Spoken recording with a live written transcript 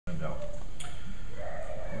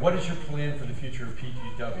what is your plan for the future of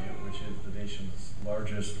PGW, which is the nation's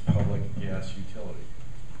largest public gas utility?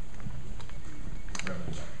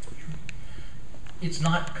 It's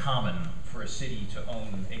not common for a city to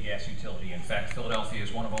own a gas utility. In fact, Philadelphia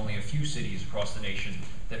is one of only a few cities across the nation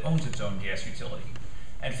that owns its own gas utility.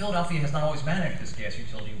 And Philadelphia has not always managed this gas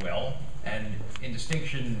utility well, and in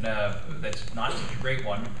distinction that's not such a great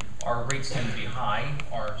one, our rates tend to be high,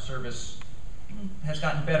 our service has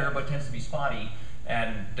gotten better but tends to be spotty,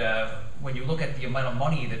 and when you look at the amount of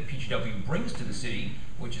money that PGW brings to the city,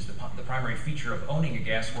 which is the primary feature of owning a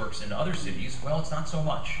gas works in other cities, well, it's not so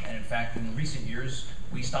much. And in fact, in recent years,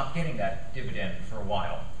 we stopped getting that dividend for a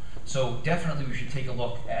while. So definitely we should take a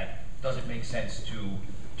look at, does it make sense to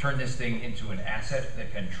turn this thing into an asset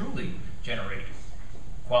that can truly generate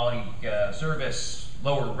quality service,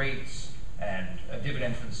 lower rates, and a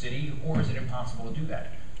dividend for the city, or is it impossible to do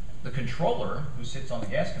that? The controller, who sits on the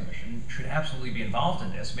gas commission, should absolutely be involved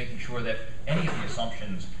in this, making sure that any of the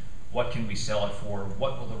assumptions, what can we sell it for,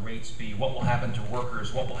 what will the rates be, what will happen to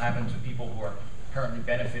workers, what will happen to people who are currently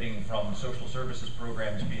benefiting from social services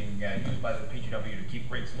programs being used by the PGW to keep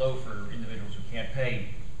rates low for individuals who can't pay.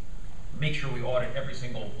 Make sure we audit every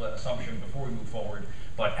single assumption before we move forward.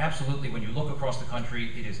 But absolutely, when you look across the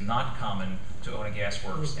country, it is not common to own a gas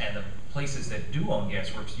works, and the places that do own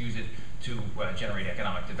gas works use it to generate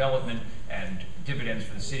economic development and dividends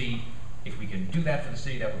for the city. If we can do that for the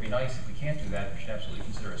city, that would be nice. If we can't do that, we should absolutely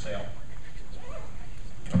consider a sale.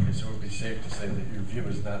 Okay, so it would be safe to say that your view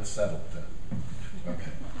is not settled then.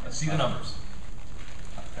 Okay. Let's see the numbers.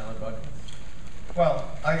 Well,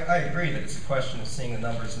 I agree that it's a question of seeing the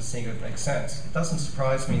numbers and seeing if it makes sense. It doesn't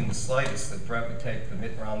surprise me in the slightest that Brett would take the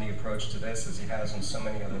Mitt Romney approach to this, as he has on so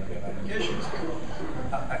many other economic issues,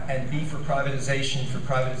 and be for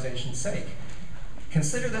privatization's sake.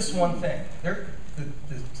 Consider this one thing. The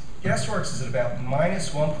Gasworks is at about minus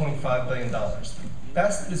 $1.5 billion. The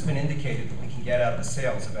best that has been indicated that we can get out of the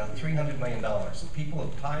sale is about $300 million. And people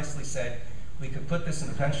have piously said we could put this in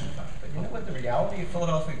the pension fund. But you know what the reality of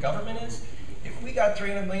Philadelphia government is? If we got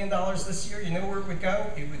 $300 million this year, you know where it would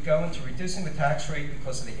go? It would go into reducing the tax rate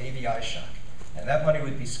because of the ABI shock. And that money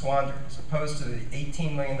would be squandered, as opposed to the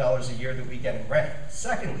 $18 million a year that we get in rent.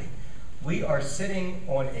 Secondly, we are sitting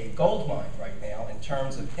on a gold mine right now in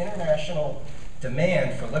terms of international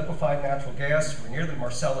demand for liquefied natural gas. We're near the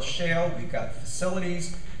Marcellus Shale. We've got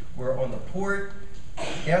facilities. We're on the port.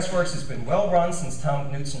 Gasworks has been well run since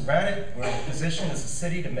Tom Knutson ran it. We're in a position as a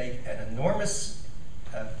city to make an enormous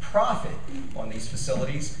profit on these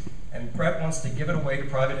facilities, and Brett wants to give it away to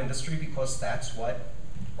private industry because that's what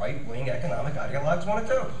right-wing economic ideologues want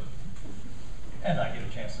to do. And I get a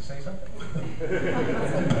chance to say something.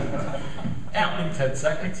 Alan, 10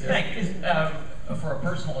 seconds. Yeah. thank you. For a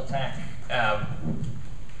personal attack,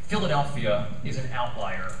 Philadelphia is an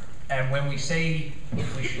outlier, and when we say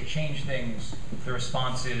we should change things, the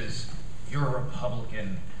response is, you're a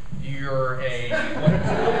Republican, you're a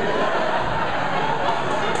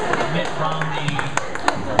Mitt Romney.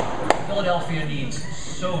 Philadelphia needs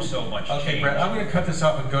so much change. Okay, Brett, I'm going to cut this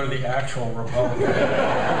off and go to the actual Republican.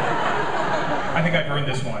 I think I've earned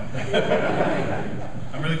this one.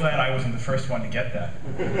 I'm really glad I wasn't the first one to get that.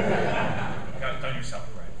 You got it done yourself,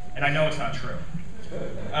 Brett. And I know it's not true.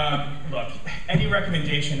 Look, any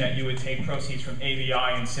recommendation that you would take proceeds from ABI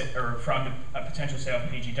and or from a potential sale of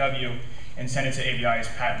PGW and send it to ABI is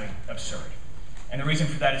patently absurd. And the reason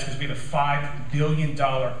for that is because we have a $5 billion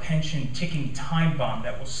pension ticking time bomb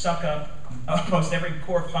that will suck up almost every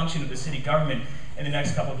core function of the city government in the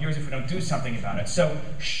next couple of years if we don't do something about it. So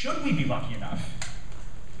should we be lucky enough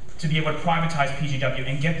to be able to privatize PGW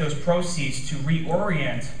and get those proceeds to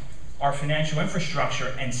reorient our financial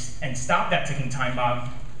infrastructure and stop that ticking time bomb,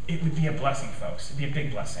 it would be a blessing, folks. It'd be a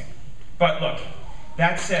big blessing. But look,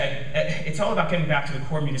 that said, it's all about getting back to the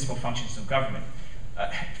core municipal functions of government.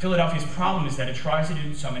 Philadelphia's problem is that it tries to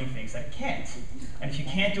do so many things that it can't. And if you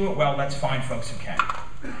can't do it well, let's find folks who can.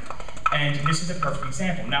 And this is a perfect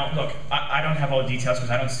example. Now, look, I don't have all the details because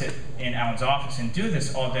I don't sit in Alan's office and do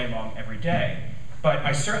this all day long every day. But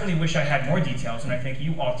I certainly wish I had more details, and I think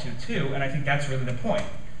you all do too, and I think that's really the point.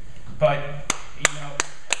 But, you know,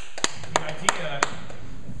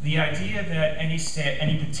 the idea that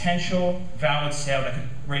any potential valid sale that could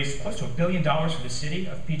raise close to $1 billion for the city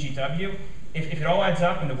of PGW, if it all adds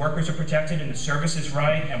up and the workers are protected and the service is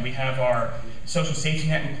right and we have our social safety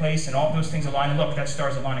net in place and all those things align, and look, that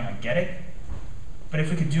star's aligning, I get it. But if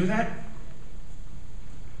we could do that,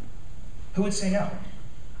 who would say no?